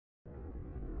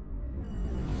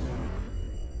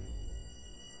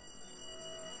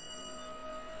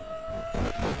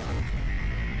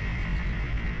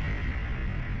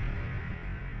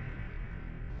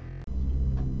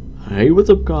Hey, what's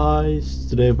up guys?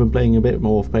 Today I've been playing a bit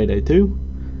more of Payday 2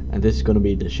 and this is going to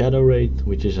be the shadowraid,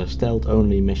 which is a stealth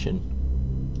only mission.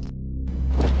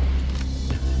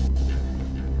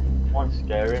 I want to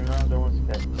scare him, I don't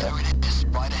want to scare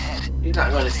Steph. He's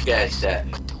not going to scare Steph.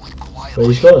 But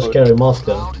he's got a scary mask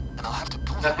though. I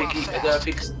don't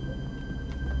think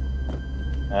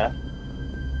Yeah?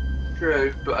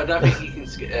 true, but I don't think he can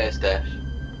scare Steph.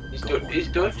 He's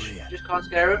Dutch, you just can't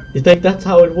scare him. You think that's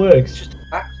how it It's works? just a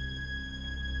fact.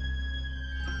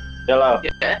 Yellow.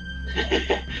 Yeah.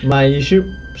 Man, you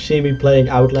should see me playing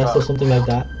Outlast or something like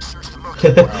that.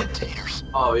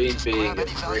 Oh, he's being a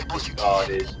British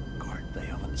guarded.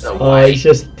 So Oh, he's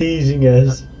just teasing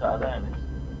us.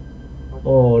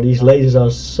 Oh, these lasers are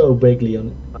so bigly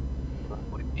on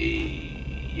it.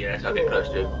 yes, I'll get close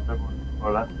to him.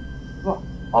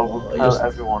 I will tell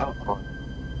everyone.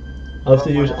 I have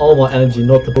to use all my energy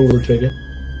not to pull the trigger.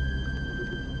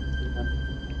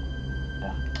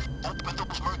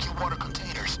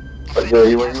 Yeah,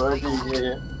 you want to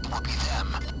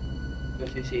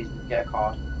If this season, get a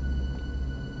card.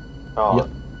 Oh. Yep.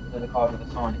 There's a card with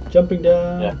a sign. Jumping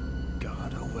down. Yeah.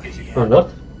 Oh, what?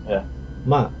 Yeah.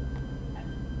 Matt.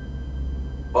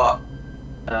 What?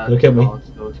 Look at me.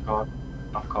 Storage card.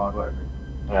 Off card, whatever.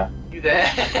 Yeah. You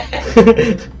there?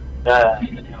 Yeah. I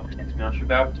should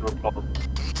be able to applaud.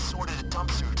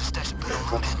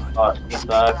 Alright,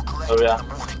 so yeah.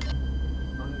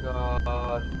 Oh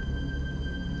god.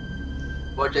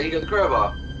 What, Jay, you got the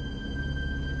crowbar?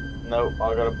 No,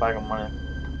 I got a bag of money.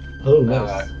 Oh,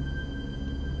 Alright.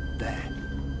 nice.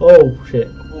 Oh, shit.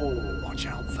 Ooh. Watch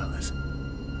out, fellas.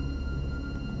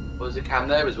 Was the cam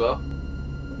there as well?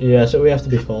 Yeah, so we have to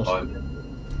be fast. No,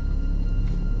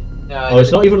 Oh,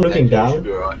 it's not even looking down. Should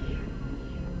be alright.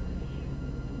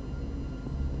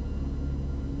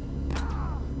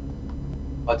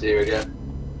 I'll do it again.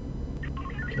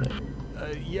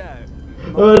 Yeah.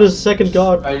 Oh, there's a second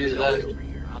guard. Oh, he's left.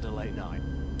 Had a late night.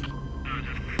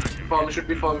 Farm should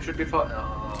be fine, should be fine.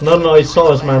 Oh. No, he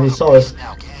saw us, man. He saw us.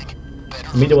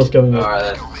 Meter was going up.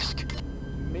 Alright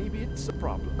then. Maybe it's a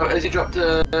problem. Oh, has he dropped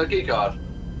a key card?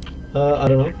 I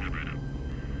don't know.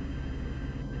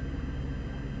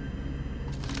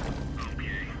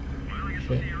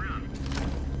 Shit.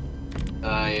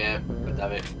 Yeah, but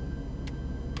damn it.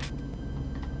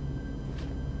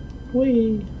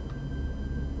 Whee.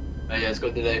 Oh yeah, it's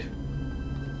got the Dave.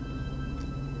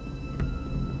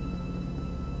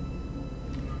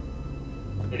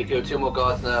 Need to kill 2 more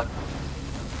guards now.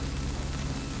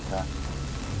 Yeah.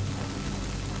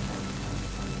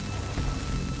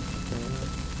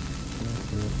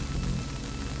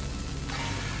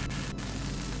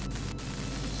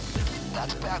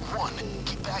 That's bag one.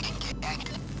 Keep bagging, gang.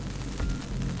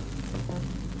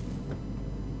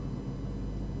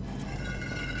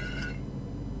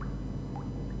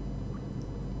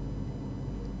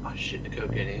 Oh shit, the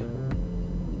coke in here.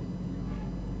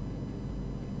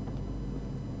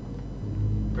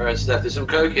 Alright, Steph, there's some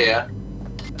coke here.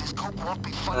 This coke won't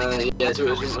be funny. Yeah, so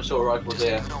there's some assault rifles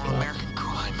here. American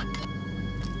crime.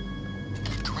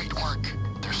 Great work.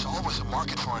 There's always a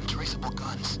market for untraceable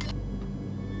guns.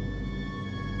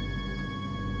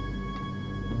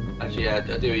 Actually, yeah,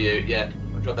 I'll do you. Yeah,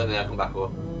 I'll drop that in there, I'll come back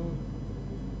over.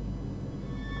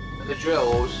 The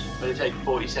drills only take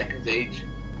 40 seconds each.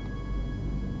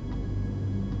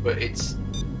 But it's,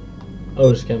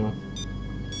 Oh, just came up.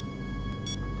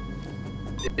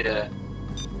 yeah.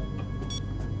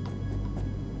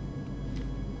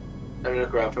 Let me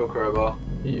look around for a crowbar.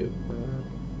 You.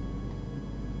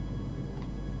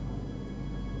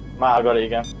 Matt, I got it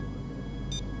again.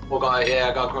 Oh, got it, yeah,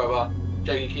 I got a crowbar.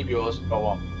 Jake, you keep yours. Got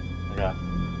one. Okay.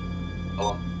 Go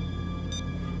on.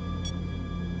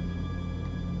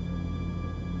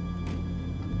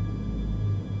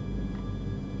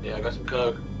 Yeah, I got some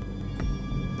coke.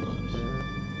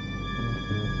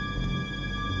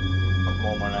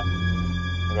 More money.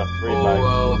 I got 3 Oh, bags.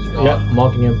 well, it's Yeah, gone.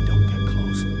 marking him. Don't get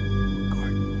close.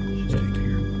 Guard, stay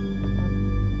clear.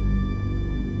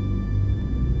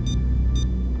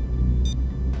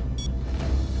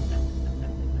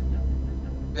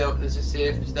 Yeah, there's a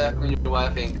safe step on your way, I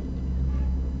think.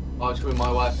 Oh, it's with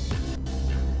my wife.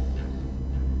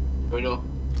 Going up.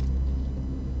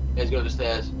 Yeah, he's going up the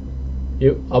stairs.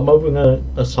 You. I'm opening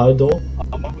a side door.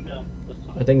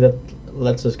 I think that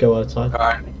lets us go outside.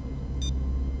 Alright.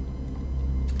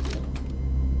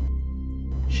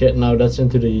 Shit, now that's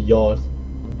into the yard.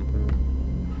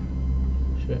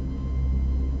 Shit.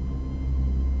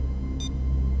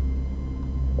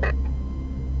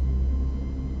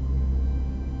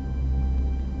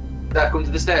 Dad, come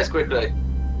to the stairs quickly.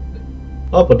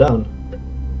 Up or down?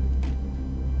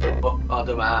 Oh,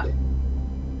 don't matter.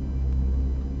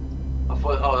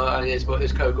 thought, oh, yes, but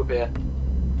there's coke up here.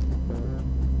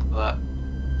 Like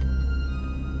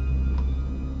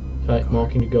Okay,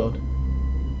 marking the guard.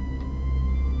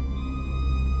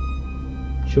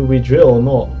 Should we drill or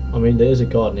not? I mean, there is a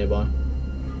guard nearby.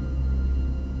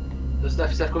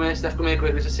 Steph, come here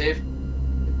quick, there's a save.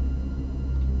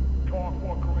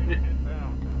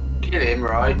 Kill him,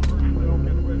 right?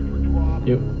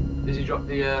 You. Does he drop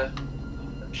the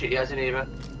shit he has in here?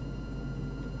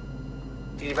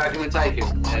 Can you bag him and take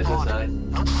him? Yeah, as I say.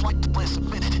 No flight to bliss a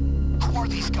minute. Who are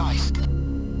these guys?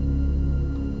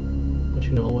 What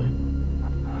you know away?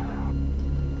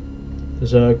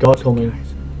 There's a guard coming.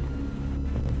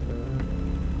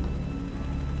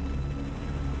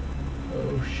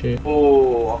 Oh shit.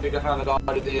 Oh, I think I found the guy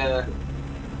at the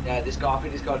yeah, this guy, I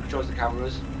think this guy controls the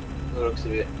cameras. By the looks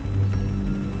of it.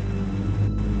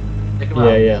 Take him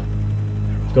out. Yeah.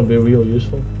 It's gonna be real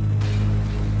useful.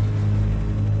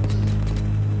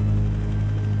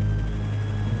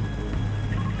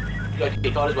 You got a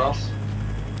key card as well.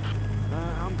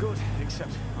 I'm good,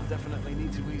 except I definitely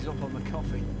need to ease up on the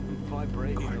coffee. I'm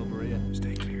vibrating over here.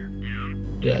 Stay clear.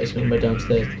 Yeah, it's gonna be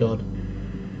downstairs, the guard.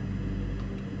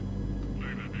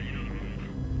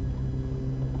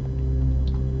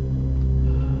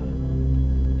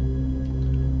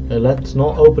 Okay, let's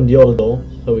not open the other door,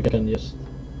 so we can just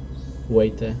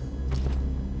wait there.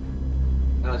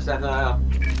 No, stand there.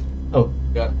 Oh,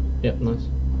 Go. yeah, nice.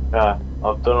 Yeah,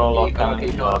 I've done all I Keep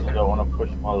can. going, I don't want to push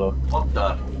my luck. What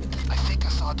the? I think I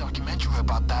saw a documentary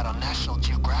about that on National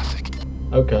Geographic.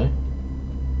 Okay.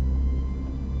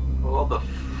 What the?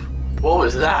 What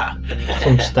was that?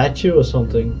 Some statue or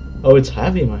something. Oh, it's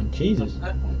heavy, man. Jesus.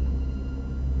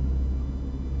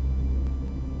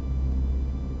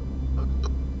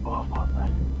 Oh, fuck,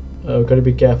 man. Oh, gotta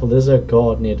be careful. There's a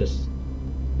guard near this,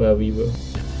 where we were.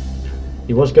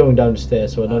 He was going down the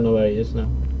stairs, so I don't know where he is now.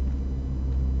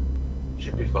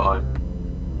 Should be fine.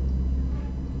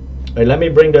 Wait, let me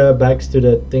bring the bags to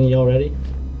the thingy already,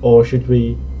 or should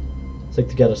we stick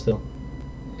together still?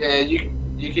 Yeah, you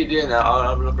keep doing that. I'll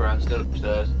have a look around still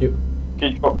upstairs.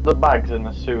 Can you drop the bags in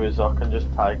the sewers? I can just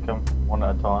take them one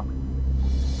at a time.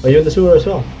 Are you in the sewer as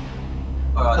well?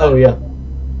 Alright, Oh then. yeah.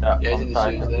 Yeah, Yeah, he's in the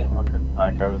taking sewers there. them. I can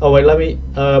take everything. Oh wait, let me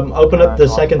open up the I'll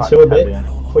second pack sewer heavy bit in.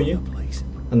 for you,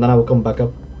 and then I will come back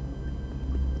up.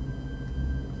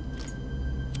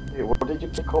 Hey, what did you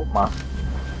pick up, man?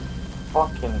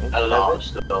 Fucking, it's A lot heavy. of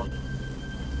stuff.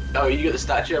 Oh, you got the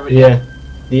statue over here? Yeah,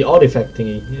 the artifact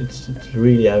thingy. It's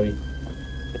really heavy.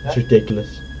 It's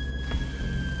ridiculous.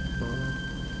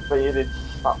 But you did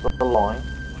snap the line.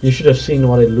 You should have seen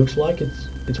what it looks like.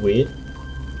 It's weird.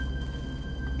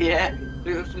 Yeah.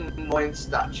 Look at some Mayan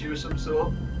statue of some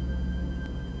sort.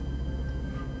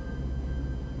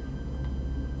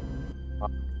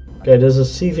 Okay, there's a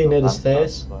CV near the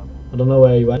stairs. I don't know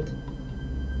where he went.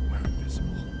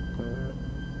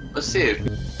 A sieve?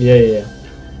 Yeah.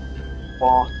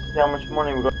 Oh, see how much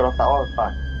money we got off that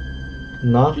artifact?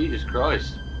 Nah, Jesus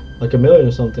Christ. like $1 million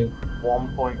or something.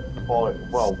 1.5,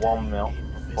 well, 1 mil,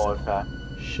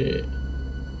 5k. Shit.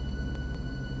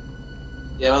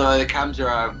 Yeah, by the way, the cams are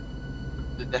out.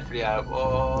 They're definitely out.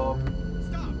 Oh.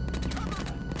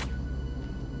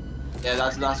 Yeah,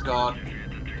 that's the last guard.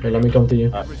 Okay, let me come to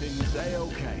you. Everything's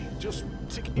A-okay. Just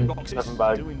ticking boxes, 7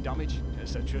 bags. doing damage,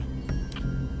 etc.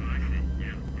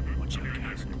 Watch out,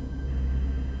 guys.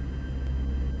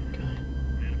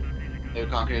 They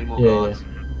can't get any more Yeah, guards.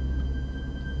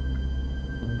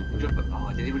 Oh,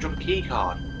 I didn't even drop a key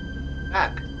card.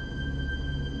 Back.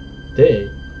 Did he?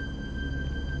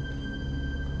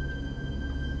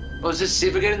 Oh, is this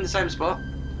sieve again in the same spot?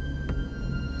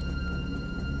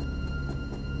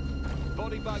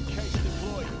 Body bag case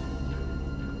deployed.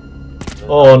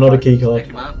 Oh, not a key Take card.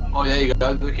 him out. Oh, yeah, you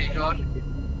go. The key card.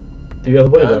 Do you have a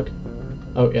body No. bag?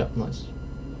 Oh yeah, nice.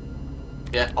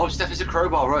 Yeah. Oh, Steph, there's a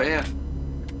crowbar right here.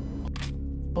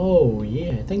 Oh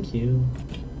yeah, thank you.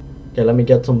 Okay, let me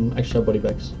get some extra body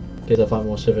bags in case I find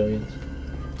more civilians.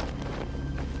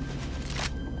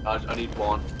 I need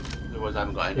one. Otherwise, I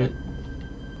haven't got any.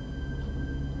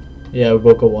 Yeah, we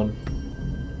both got one.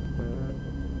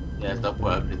 Yeah, stop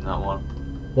working in that one.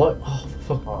 What? Oh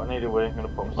fuck! Oh, I need a way. I'm gonna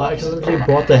put myself. I accidentally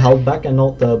brought the health back and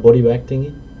not the body bag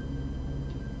thingy.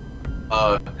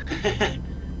 Oh.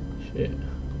 Shit.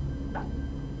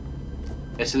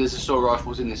 Yeah, so there's assault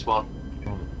rifles in this one.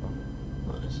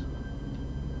 Nice.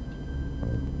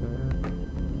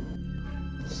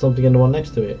 Something in the one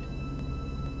next to it?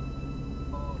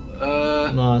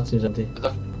 No, it seems empty.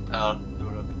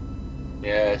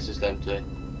 Yeah, it's just empty.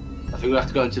 I think we have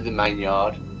to go into the main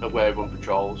yard, where everyone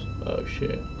patrols. Oh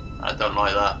shit. I don't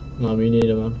like that. No, me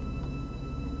neither, man.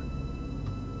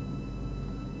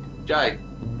 Jay?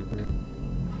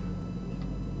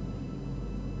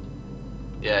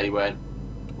 Yeah, he went.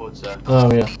 Thought so.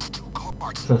 Oh yeah. Two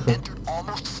cards entered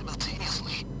almost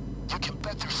simultaneously. You can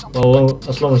bet there's something Well,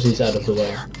 as long as he's out of the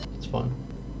way, it's fine.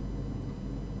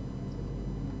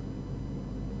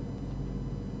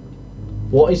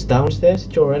 What is downstairs?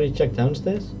 Did you already check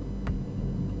downstairs?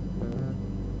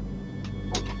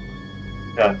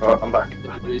 Yeah, right, I'm back.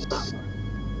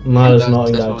 No, there's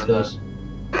nothing That's fine, downstairs.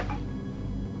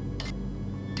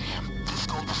 This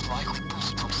gold was likely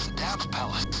boosted from Saddam's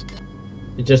palace.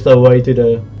 It's just a way to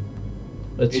the.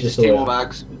 It's It's just just a two way. more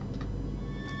bags.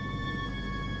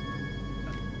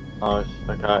 Nice,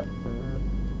 okay.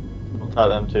 I'll take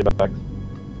them 2 bags.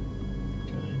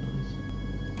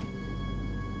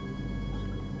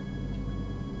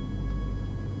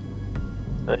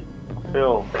 Hey, I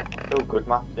feel good,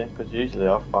 Matthew, because usually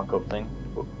I fuck up things,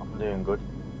 but I'm doing good.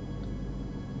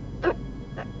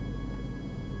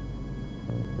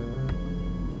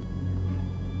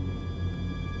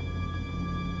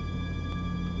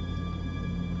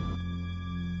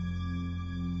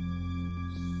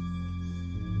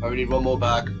 I only need one more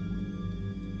bag.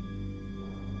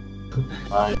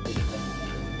 Nice.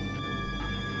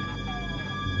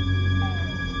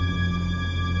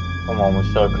 Come on, we're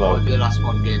so I'll close. do the last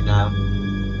one game now.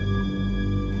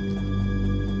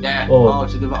 Yeah, Oh.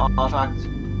 to the artifact.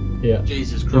 Yeah.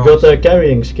 Jesus You Christ. got the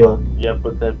carrying skill. Yeah,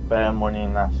 but there's bare money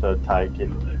in that, so take it.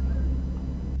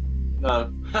 No.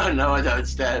 No, I don't,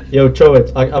 Steph. Yo, throw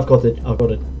it. I've got it. I've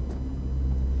got it.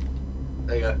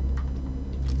 There you go.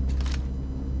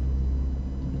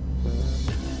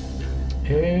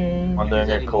 I'm doing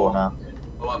a call now.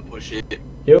 I won't push it.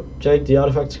 Yo, Jake, the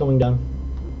artifact's coming down.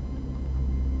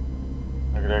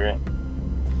 Okay.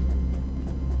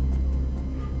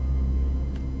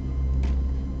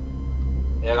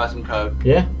 Yeah, I got some coke.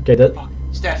 Yeah. Okay. That. Fuck.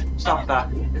 Steph, stop that.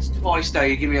 It's twice now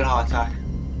you give me a heart attack.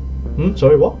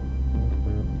 Sorry. What?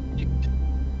 You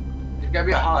gave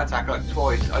me a heart attack like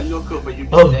twice. I look up and you're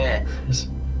just Oh. there,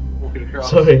 walking across.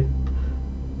 Sorry.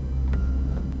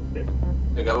 There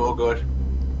you go, all good.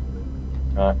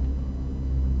 Right.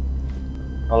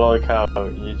 I like how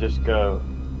you just go,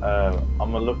 I'm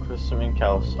gonna look for something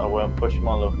else, I won't push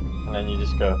my luck, and then you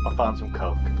just go, I found some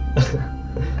coke.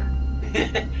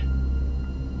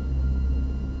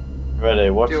 Ready,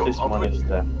 watch Yo, this I'll money put-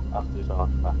 step after this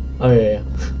artifact. Oh yeah.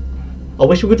 I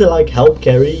wish we could like help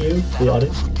carry you, to be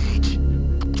honest. Gage,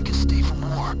 you can stay for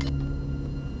more.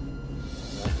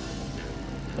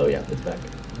 Oh yeah, it's back.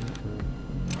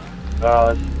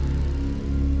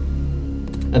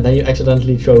 And then you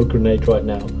accidentally throw a grenade right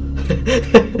now.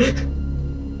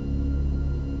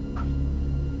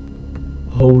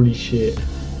 Holy shit.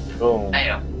 Boom.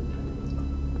 Damn.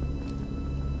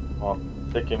 Well,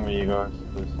 sticking with you guys,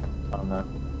 'cause I don't know.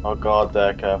 Oh god,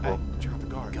 there, careful. Check out the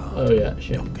guard. Oh yeah,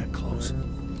 shit. Don't get close.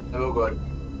 They're all good.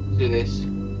 Let's do this.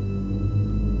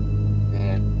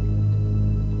 Yeah.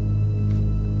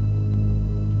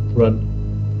 Run.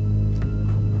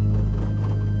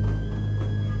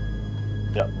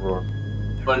 Yeah, roar.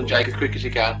 Run, Jake, as quick as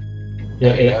you can. Yeah,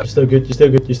 There you yeah, go. you're still good, you're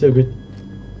still good, you're still good.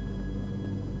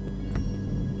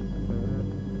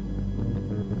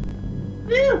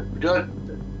 We're done.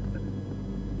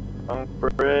 I'm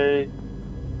free.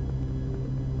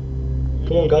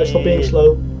 Come on guys, stop being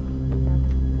slow.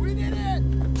 We did it!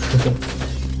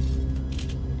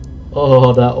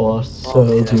 Oh, that was so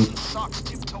good. Socks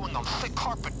tiptoeing on thick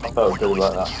carpet I make felt more good noise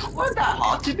about than that. you. Wasn't that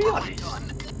hard, to be honest?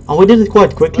 And we did it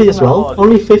quite quickly as well.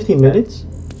 Only 15 minutes.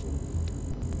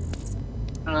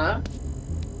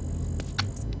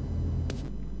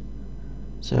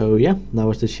 So yeah, that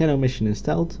was the shadow mission in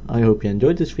stealth. I hope you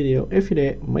enjoyed this video. If you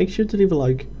did, make sure to leave a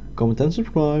like, comment and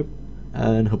subscribe.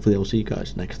 And hopefully I'll see you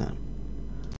guys next time.